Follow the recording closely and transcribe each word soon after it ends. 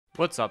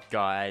What's up,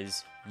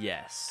 guys?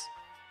 Yes.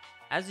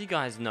 As you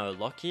guys know,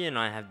 Lachlan and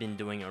I have been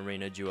doing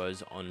arena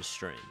duos on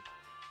stream.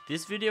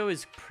 This video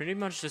is pretty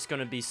much just going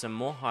to be some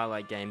more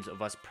highlight games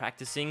of us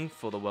practicing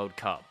for the World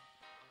Cup.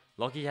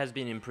 Lachlan has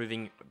been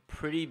improving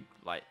pretty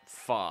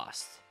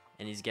fast,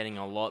 and he's getting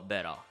a lot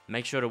better.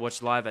 Make sure to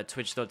watch live at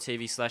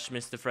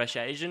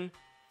twitch.tv/mrfreshasian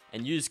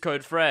and use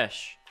code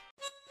FRESH.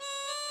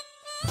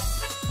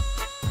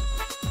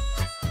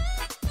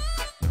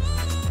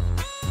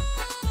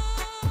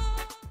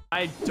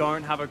 I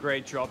don't have a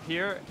great drop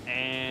here,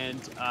 and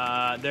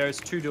there's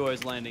two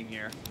duos landing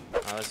here.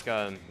 Let's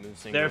go. Move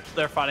single.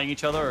 They're fighting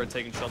each other or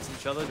taking shots at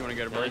each other. Do you want to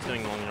go to They're break?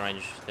 doing long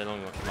range. They're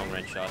long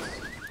range shots.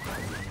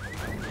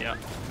 Yeah.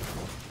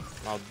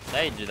 Well,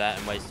 they do that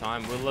and waste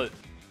time. We'll loot.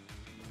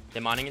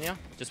 They're mining in here.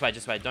 Just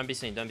wait. Don't be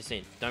seen. Don't be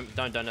seen. Don't.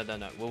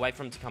 We'll wait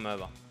for them to come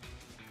over.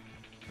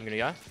 I'm gonna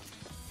go.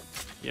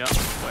 Yeah.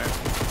 Where?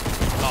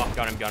 Oh,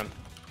 got him.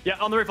 Yeah,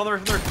 on the roof.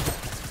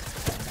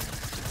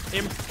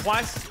 Him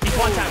twice. He's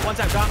one tap. Go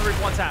on the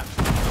roof. One tap.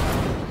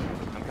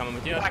 I'm coming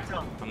with you.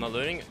 I'm not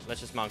looting.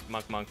 Let's just monk.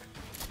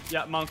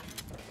 Yeah, monk.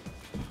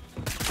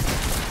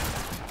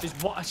 She's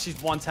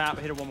one tap.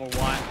 I hit her one more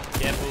white.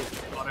 Careful.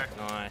 Got her.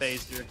 Nice.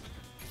 Phased her.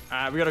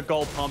 We got a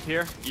gold pump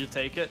here. You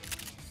take it.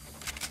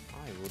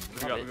 I would. We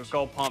got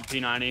gold pump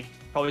P90.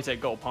 Probably take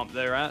gold pump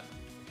there, right?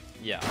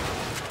 Yeah.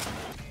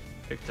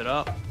 Picked it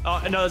up.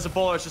 Oh, no, there's a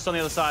bowler. It's just on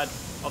the other side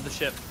of the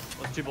ship.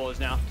 There's two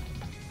bowlers now.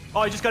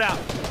 Oh, he just got out.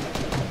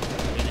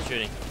 Who's he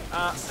shooting?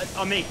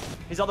 On me.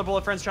 His other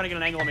bowler friend's trying to get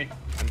an angle on me.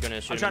 I'm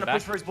gonna shoot I'm trying him to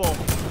push for his ball.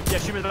 Yeah,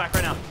 shoot him in the back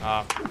right now.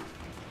 I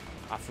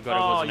forgot it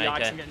wasn't yeah,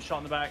 AK. I'm getting shot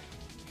in the back.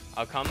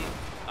 I'll come.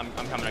 I'm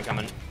coming.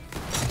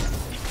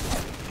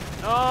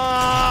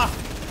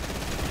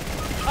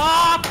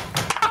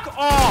 Fuck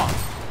off!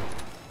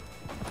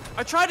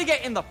 I tried to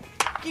get in the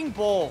fucking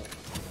ball,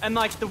 and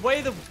like the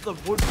way the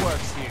wood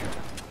works here,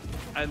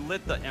 I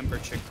lit the Ember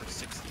chick for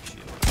 60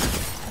 shield.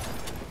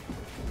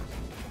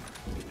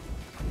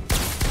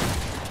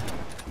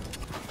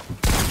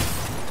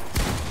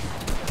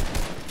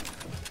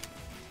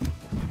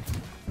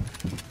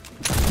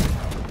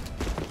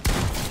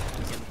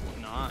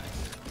 Nice.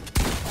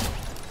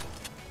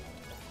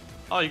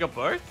 Oh, you got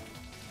both?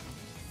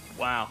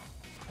 Wow.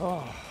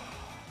 Oh.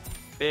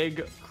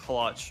 Big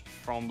clutch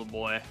from the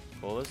boy.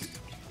 Ballers.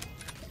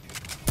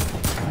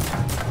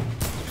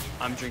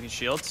 I'm drinking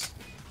shields.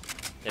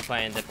 They're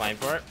playing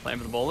for it. Playing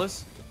for the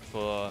ballers.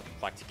 To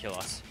kill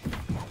us.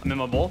 I'm in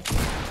my ball.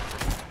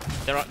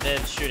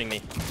 They're shooting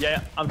me.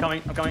 Yeah, I'm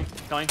coming. I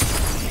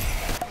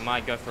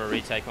might go for a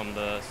retake on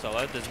the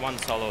solo. There's one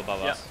solo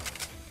above us.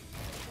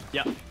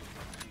 Yeah.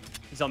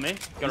 He's on me.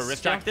 Got a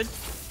rift distracted.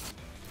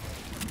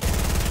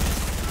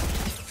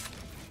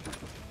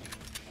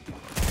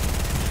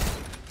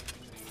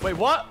 Wait,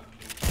 what?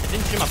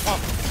 Didn't shoot my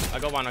pump. I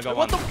got one.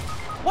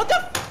 What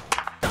the?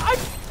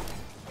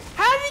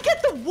 How did he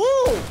get the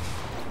wall?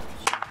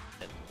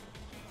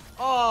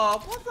 Oh,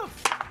 what the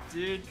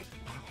dude?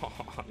 Oh,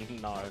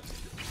 no.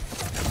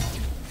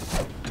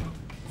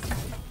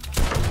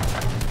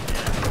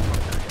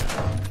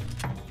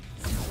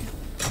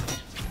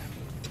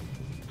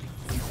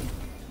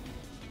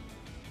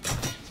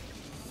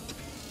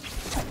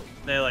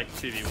 They're like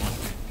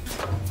 2v1.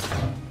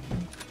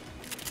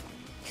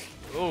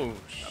 Oh,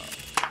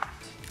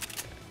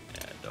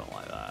 yeah, don't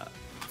like that.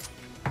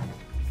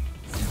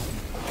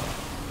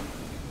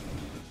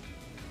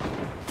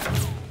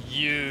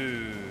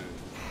 You.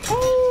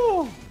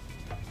 Woo! Is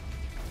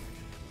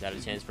that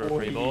a chance for a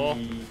free ball?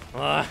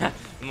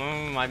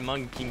 My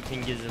monkey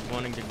king is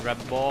wanting to grab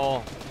the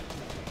ball.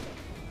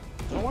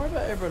 Don't worry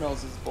about everyone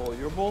else's ball.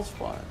 Your ball's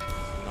fine.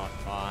 It's not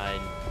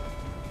fine.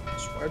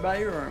 Just worry about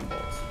your own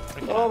balls.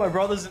 Oh, my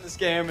brother's in this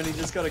game and he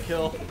just got a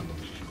kill.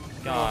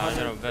 God, I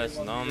gotta verse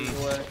them.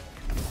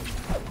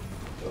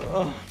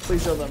 Oh,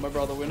 please don't let my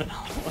brother win another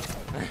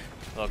one.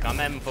 Look, I'm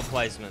aiming for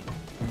placement.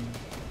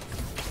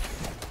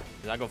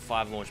 I got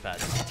 5 launch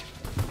pads.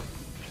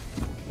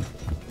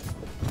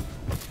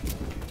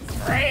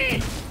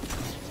 Hey,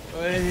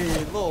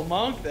 little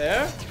monk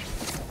there.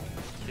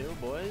 Chill,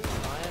 boys.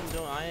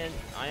 I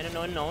ain't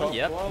annoying no one.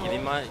 Yep.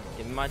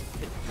 Give me my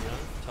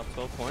top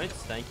 12 points.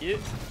 Thank you.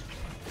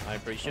 I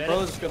appreciate My it.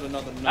 brother's got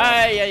another nut.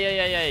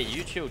 Hey,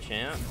 you chill,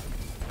 champ.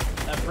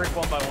 That brick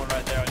 1x1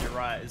 right there on your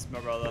right is my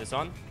brother. This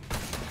on?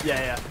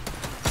 Yeah.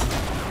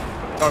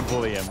 Don't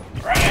bully him.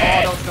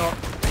 Oh, no.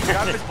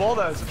 Grab his ball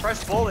though. It's a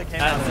fresh ball that came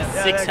out of it. It's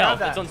Yeah, 6 grab health.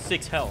 that. It's on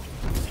 6 health.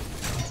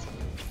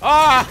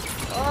 Ah!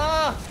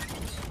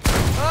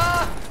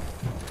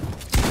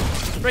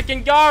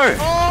 Freaking go!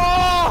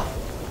 Oh!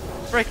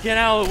 Freaking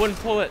hell, it wouldn't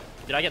pull it.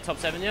 Did I get top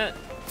 7 yet?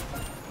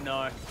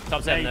 No.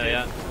 Top 7 though,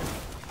 yeah.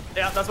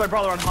 Yeah, that's my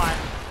brother on high.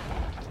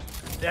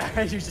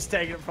 Yeah, you just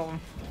taking it from him.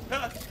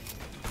 Come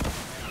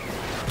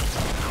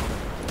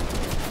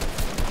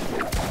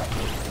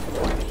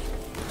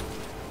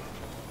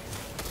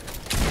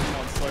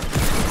on, slow.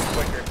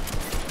 Quicker.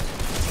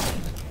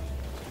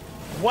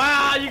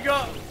 Wow, you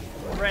got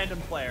random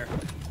player.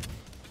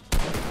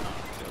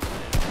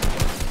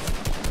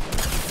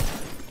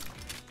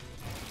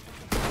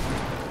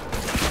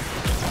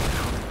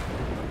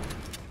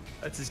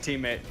 That's his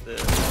teammate.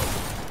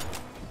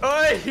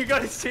 Oh, you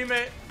got his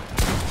teammate.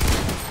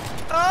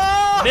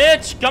 Oh!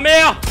 Mitch, come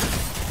here!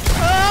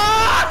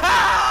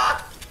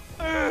 Ah!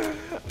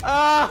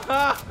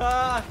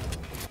 Ah!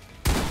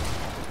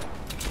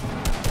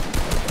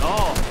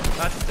 Oh,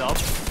 that's a dub.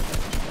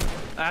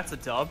 That's a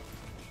dub.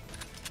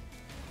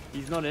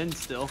 He's not in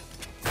still.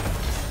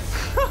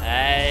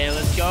 Hey,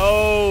 let's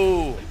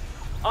go!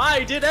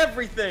 I did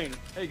everything!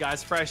 Hey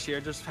guys, Fresh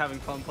here, just having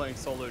fun playing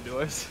solo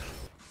duos.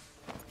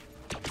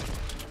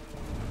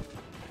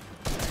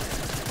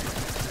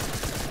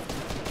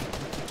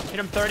 Hit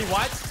him 30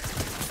 whites.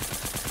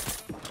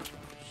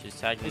 She's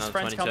tagging His another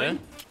friend's 22. coming.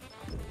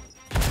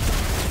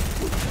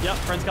 Yep,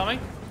 friend's coming.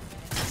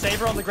 Save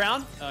her on the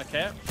ground.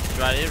 Okay.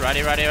 Right here.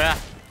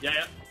 Yeah,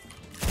 yeah.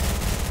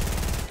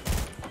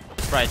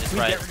 Spray, just Can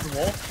we spray. get rid of the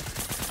wall?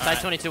 Tag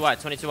 22 white,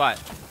 22 white.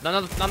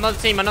 Another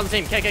team.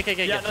 K.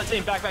 Yeah, another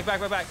team.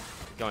 Back.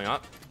 Going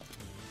up.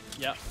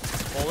 Yep.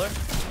 Baller.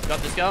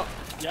 Got this girl.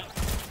 Yep.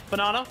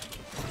 Banana.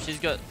 She's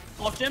good.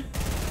 Blocked him.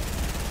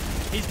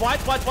 He's white.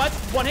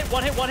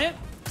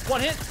 One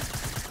hit.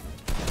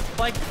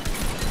 Like,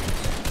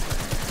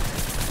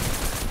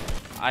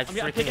 I I'm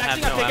freaking have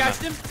no ammo.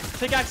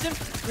 Pickaxed him.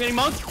 I'm getting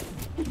mugged.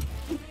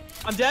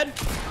 I'm dead.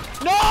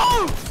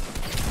 No!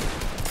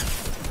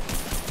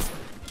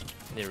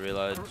 Need to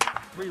reload.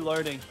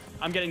 Reloading.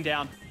 I'm getting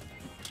down.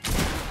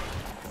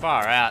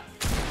 Far out.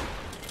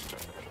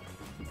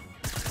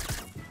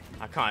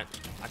 I can't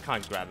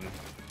grab him.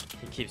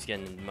 He keeps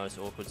getting in the most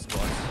awkward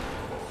spots.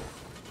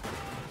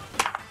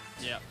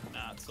 Yeah,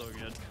 nah, it's so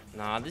good.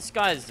 Nah, this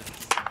guy is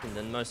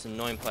the most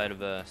annoying player to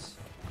verse.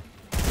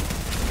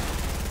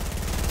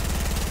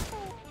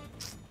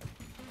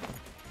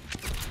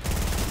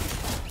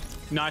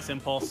 Nice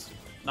impulse.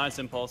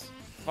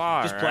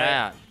 Far Just play it.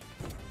 out.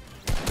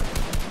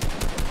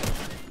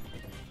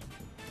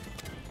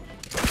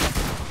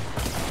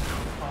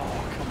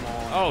 Oh, come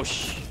on. Oh,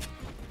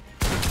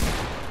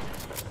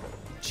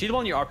 She the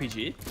one you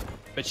RPG,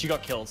 but she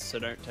got kills, so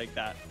don't take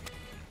that.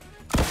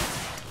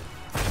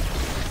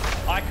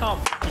 I can't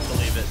fucking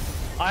believe it.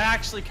 I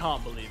actually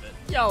can't believe it.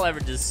 Y'all ever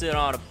just sit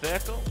on a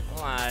pickle?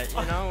 Like, you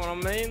know what I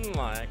mean?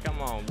 Like, come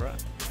on, bro.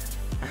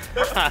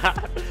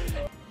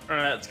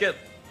 Alright,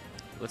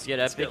 Let's get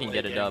epic and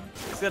get a dub.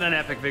 Let's get an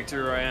epic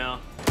victory right now.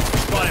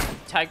 Got him.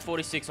 Tag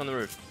 46 on the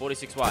roof.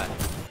 46 white.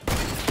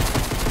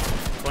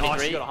 Oh,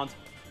 23. she got a hunt.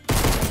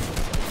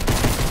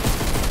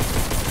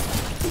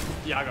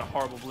 Yeah, I got a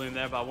horrible bloom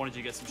there, but I wanted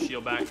you to get some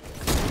shield back.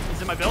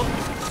 Is it my build?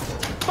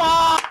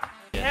 Fuck!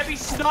 Yeah. Heavy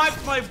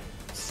sniped my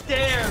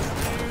stairs,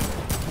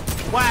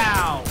 dude.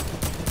 Wow.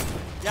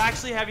 You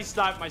actually heavy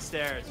sniped my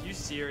stairs. You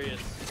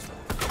serious?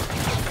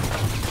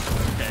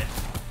 Okay.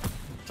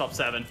 Top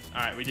 7.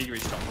 Alright, we did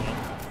reach top 4.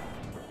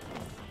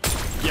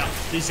 Yeah,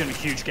 these are gonna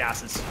be huge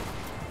gases.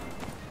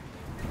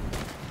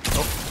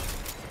 Oh.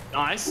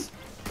 Nice.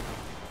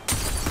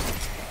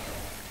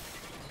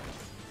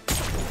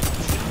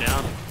 Shoot him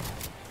down.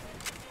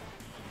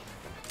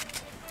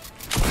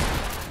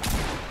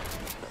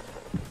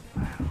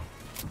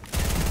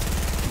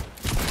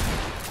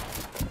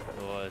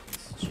 Oh,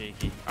 it's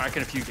cheeky. I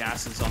reckon a few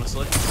gases,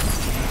 honestly.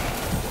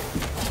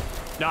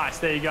 Nice,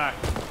 there you go.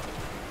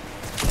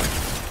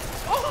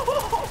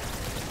 Oh!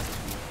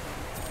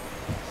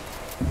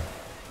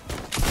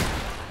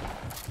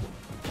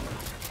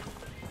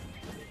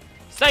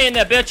 Stay in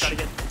there, bitch.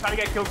 Try to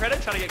get kill credit.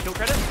 There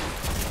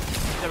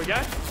we go.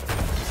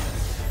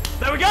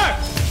 There we go.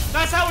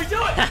 That's how we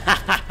do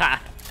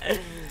it.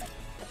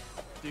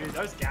 Dude,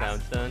 those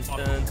gases. Dun.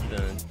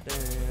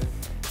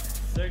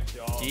 Sick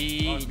job.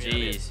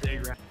 GG's.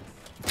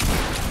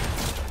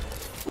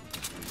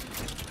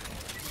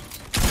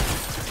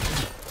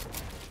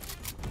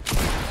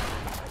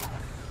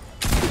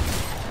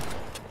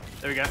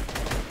 There we go.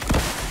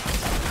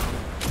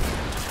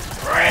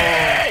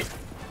 Hey!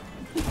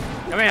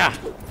 Come here.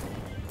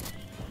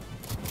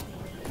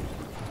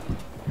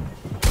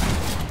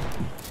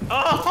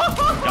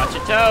 Oh! Got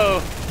your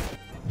toe.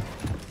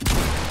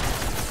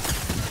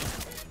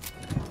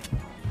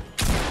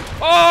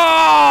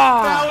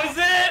 Oh! That was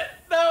it.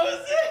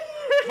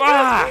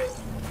 Fuck!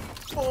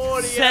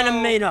 40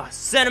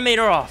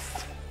 Centimeter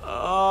off.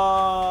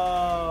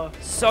 Oh.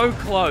 So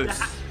close.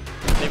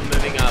 People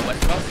moving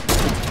west of us.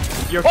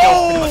 Your Oh!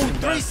 pretty much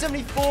been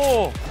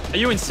 374. Are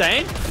you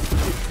insane?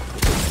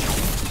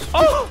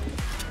 Oh!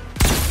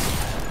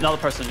 Another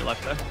person on your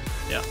left there.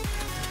 Yeah.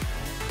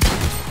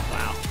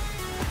 Wow.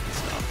 Good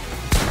stuff.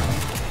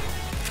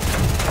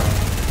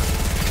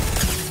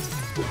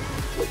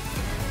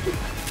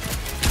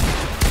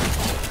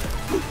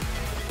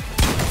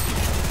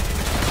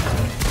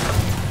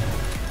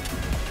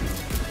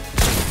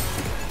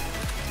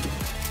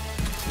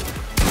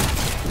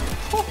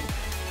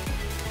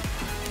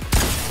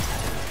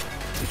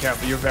 Be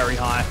careful, you're very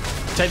high.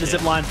 Take the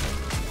zip line.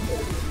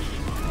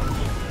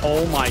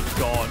 Oh my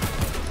god.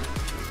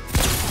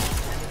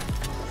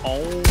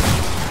 Oh.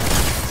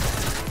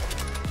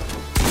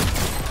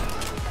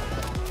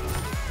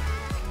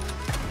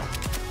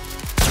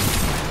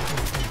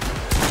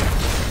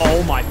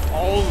 Oh my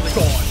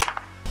god.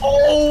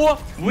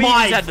 Oh We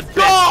my just had the best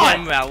god!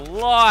 game of our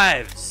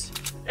lives.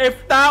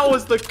 If that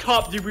was the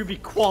cup, dude, we'd be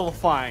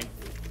qualifying.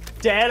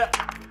 Dead.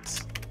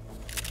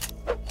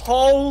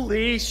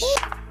 Holy sh!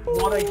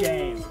 What a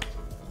game.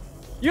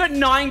 You had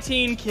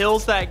 19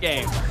 kills that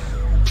game.